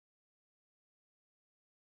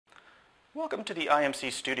Welcome to the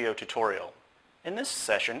IMC Studio tutorial. In this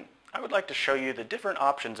session, I would like to show you the different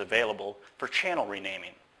options available for channel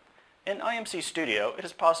renaming. In IMC Studio, it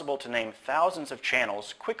is possible to name thousands of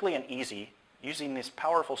channels quickly and easy using this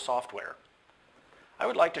powerful software. I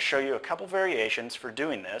would like to show you a couple variations for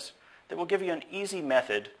doing this that will give you an easy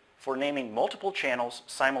method for naming multiple channels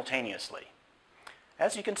simultaneously.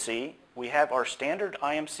 As you can see, we have our standard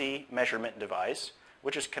IMC measurement device,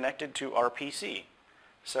 which is connected to our PC.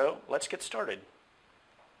 So let's get started.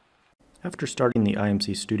 After starting the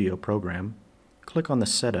IMC Studio program, click on the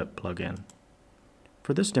Setup plugin.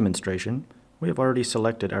 For this demonstration, we have already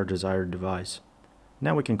selected our desired device.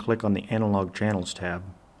 Now we can click on the Analog Channels tab.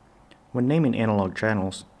 When naming analog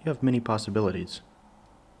channels, you have many possibilities.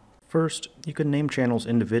 First, you can name channels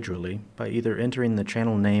individually by either entering the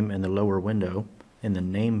channel name in the lower window in the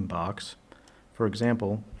Name box. For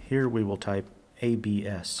example, here we will type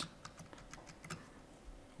ABS.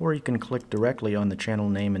 Or you can click directly on the channel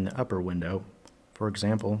name in the upper window. For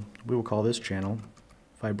example, we will call this channel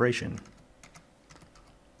Vibration.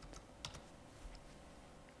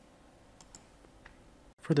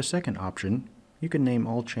 For the second option, you can name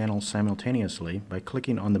all channels simultaneously by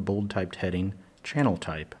clicking on the bold-typed heading Channel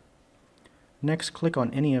Type. Next, click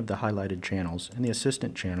on any of the highlighted channels and the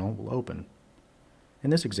Assistant channel will open. In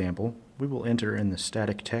this example, we will enter in the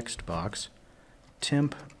static text box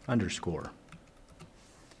temp_.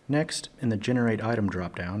 Next, in the Generate Item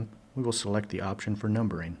drop-down, we will select the option for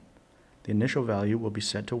numbering. The initial value will be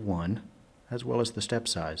set to 1, as well as the step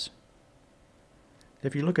size.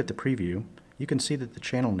 If you look at the preview, you can see that the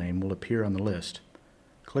channel name will appear on the list.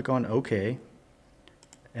 Click on OK,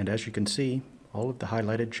 and as you can see, all of the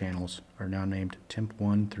highlighted channels are now named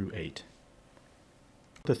Temp1 through 8.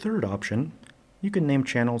 The third option, you can name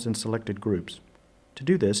channels in selected groups. To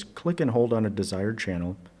do this, click and hold on a desired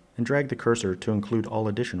channel and drag the cursor to include all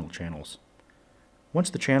additional channels. Once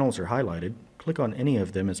the channels are highlighted, click on any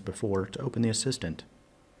of them as before to open the Assistant.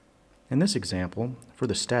 In this example, for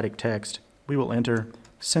the static text, we will enter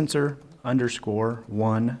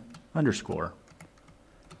sensor_1_.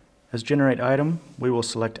 As Generate Item, we will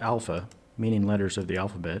select alpha, meaning letters of the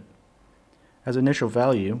alphabet. As initial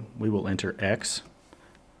value, we will enter X,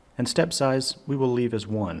 and step size we will leave as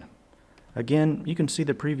 1. Again, you can see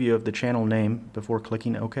the preview of the channel name before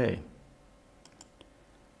clicking OK.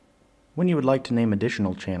 When you would like to name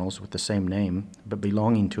additional channels with the same name, but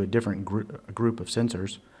belonging to a different group of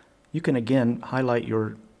sensors, you can again highlight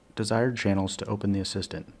your desired channels to open the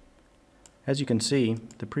Assistant. As you can see,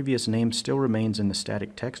 the previous name still remains in the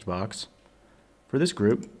static text box. For this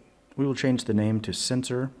group, we will change the name to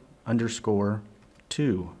sensor_2_.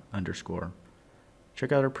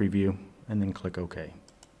 Check out our preview and then click OK.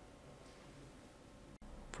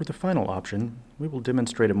 For the final option, we will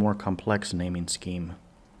demonstrate a more complex naming scheme.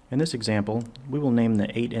 In this example, we will name the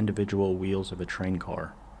 8 individual wheels of a train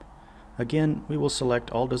car. Again, we will select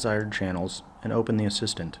all desired channels and open the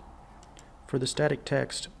Assistant. For the static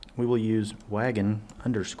text, we will use wagon_.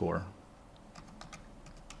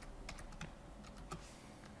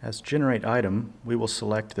 As Generate Item, we will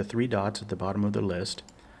select the 3 dots at the bottom of the list.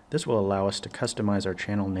 This will allow us to customize our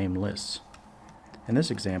channel name lists. In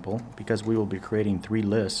this example, because we will be creating 3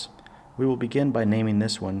 lists, we will begin by naming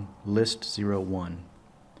this one List 01.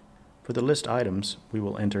 For the list items, we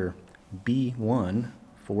will enter B1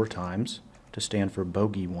 4 times to stand for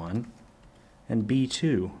Bogey 1, and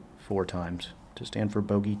B2 4 times to stand for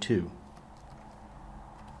Bogey 2.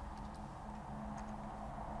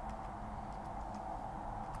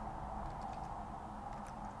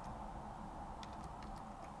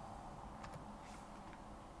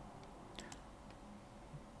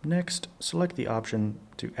 Next, select the option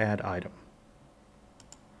to add item.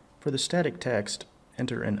 For the static text,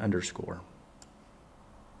 enter an underscore.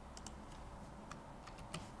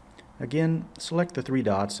 Again, select the 3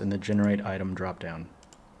 dots in the Generate Item drop-down.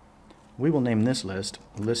 We will name this list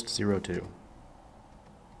List 02.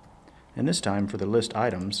 And this time, for the list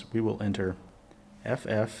items, we will enter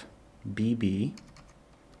FFBB,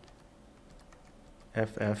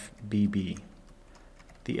 FFBB.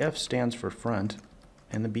 The F stands for front,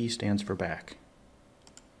 and the B stands for back.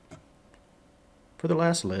 For the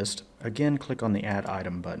last list, again click on the Add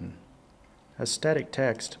Item button. As static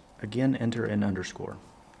text, again enter an underscore.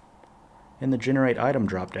 In the Generate Item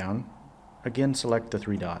drop-down, again select the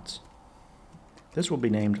 3 dots. This will be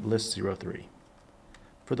named List 03.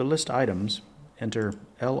 For the list items, enter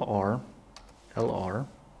LR, LR,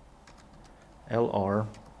 LR,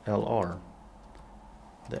 LR.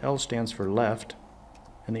 The L stands for left,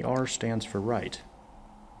 and the R stands for right.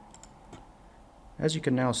 As you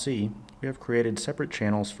can now see, we have created separate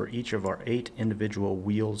channels for each of our 8 individual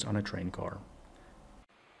wheels on a train car.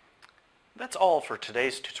 That's all for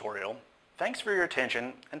today's tutorial. Thanks for your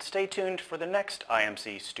attention and stay tuned for the next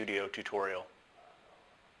IMC Studio tutorial.